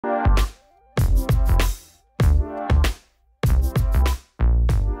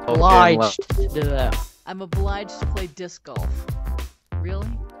obliged to do that. I'm obliged to play disc golf. Really?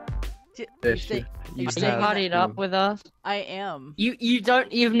 Are you partying up with us? I am.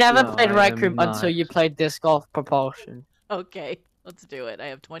 You've never No, played I Rec am Room until not. you played disc golf propulsion. Okay, let's do it. I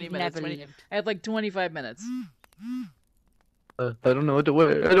have 20 You've minutes. never lived. I have like 25 minutes. I don't know what to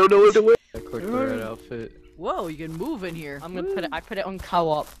wear. I don't know what to wear. I clicked the right outfit. Whoa, you can move in here. I'm gonna put it. I put it on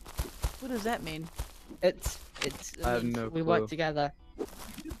co-op. What does that mean? It I have means no we clue. work together.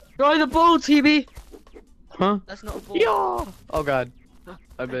 Throw the ball, TB. Huh? That's not a ball. Yeah. Oh god.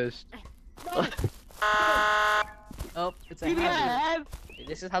 I missed. Oh, it's a TB, hazard.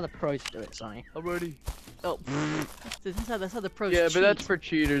 This is how the pros do it, Sonny. I'm ready. Oh, that's how the pros Yeah, cheat. but that's for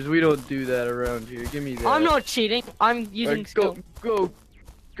cheaters. We don't do that around here. Give me that. I'm not cheating. I'm using Alright, skill. Go.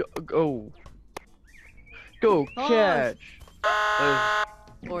 Go Oh. catch.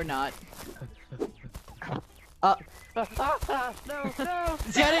 Or not. No,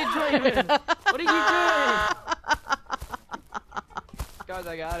 get it, Draven. What are you doing? Guys,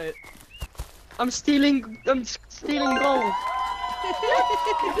 I got it. I'm stealing gold. I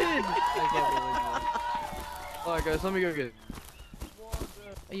can't believe that. Alright guys, let me go get it.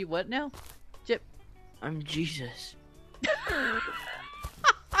 Are you what now? Chip. I'm Jesus. Oh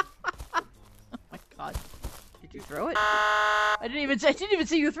my god. Did you throw it? I didn't even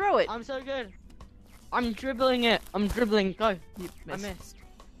see you throw it. I'm so good. I'm dribbling it. I'm dribbling. Go. You I missed. missed.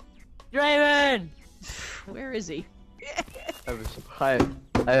 Draven! Where is he? I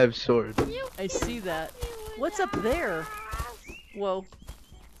have sword. I see that. What's up there? Whoa.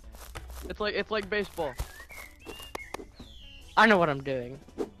 It's like baseball. I know what I'm doing.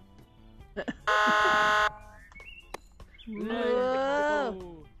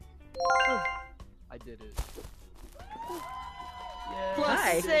 Whoa. I did it.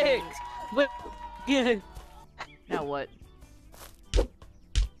 Hi. +6! Wait, yeah. Now what?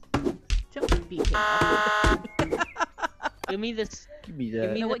 Don't beat him up. Give me this. Give me Give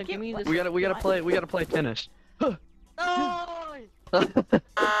that. me, know what, give give- me this. We gotta play tennis. No!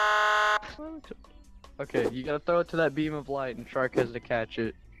 Okay, you gotta throw it to that beam of light and Shark has to catch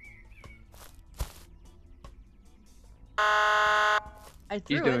it. I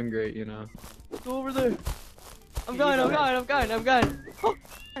threw He's it. doing great, you know. Go over there. I'm going.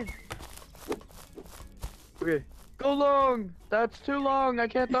 Okay. Go long! That's too long! I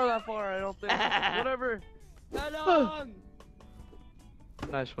can't throw that far, I don't think. Whatever. Hello!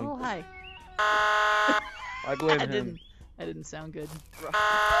 Nice Oh, one. hi. I blame That him. didn't sound good.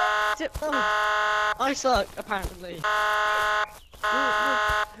 Tip. I suck, apparently.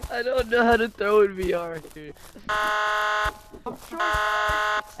 I don't know how to throw in VR, dude. I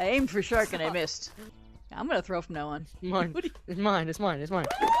aimed for shark and I missed. I'm gonna throw from now on. Mine. What do It's mine. It's mine.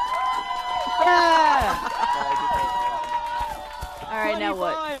 Alright, now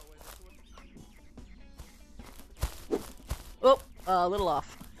what? Oh, a little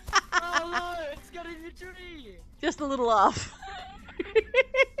off. Oh no! It's got in the tree. Just a little off.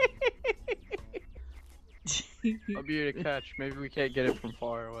 I'll be here to catch. Maybe we can't get it from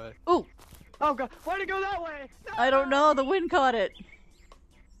far away. Ooh, Oh god, why'd it go that way? No! I don't know. The wind caught it.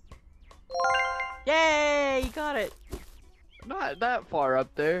 Yay! You got it. Not that far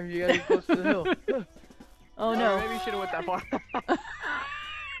up there. You gotta be close to the hill. Oh no. Maybe you should've went that far.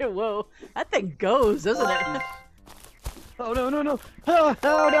 Whoa, that thing goes, doesn't it? Oh no. Oh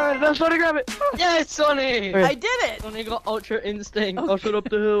no, that's not to grab it. Yes, Sonny! I did it. Sonny got ultra instinct. I'll shut up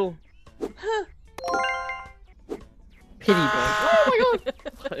the hill. Pity boy. Oh my god!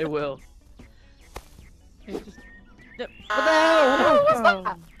 It will. What the hell? What was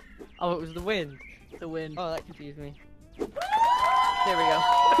that? Oh, it was the wind. The wind. Oh, that confused me. There we go.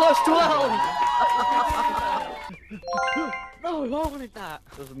 Plus 12! No, I wanted that.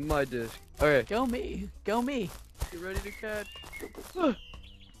 This is my disc. Okay, Go me. Go me. get ready to catch.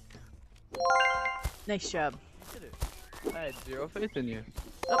 Nice job. You did it. I had zero faith in you.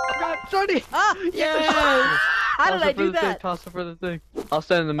 Oh, God, Sonny! ah! Yes! How did I do that? Toss it for the thing. I'll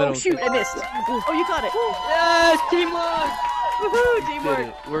stand in the middle. Oh shoot, I missed. Oh, you got it. Yes, teamwork! Woohoo, Did teamwork.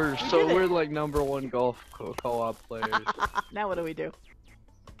 it. We're like #1 golf co-op players. Now what do we do?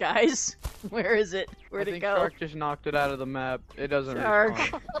 Guys, where is it? Where'd I it think go? Shark just knocked it out of the map. It doesn't Shark.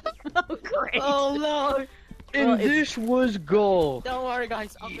 respawn. Oh, great. Oh no! And Well, it's- this was goal. Don't worry,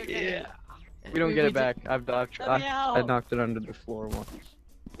 guys. I'll go get it. We don't get it back. I out. knocked it under the floor once.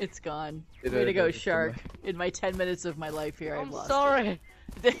 It's gone. It Way to is, go, it's Shark. In my 10 minutes of my life here, I've I'm lost sorry.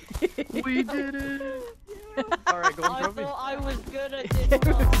 it. We did it. All right, go I trophy. thought I was good at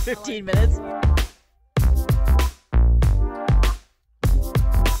this. 15 minutes.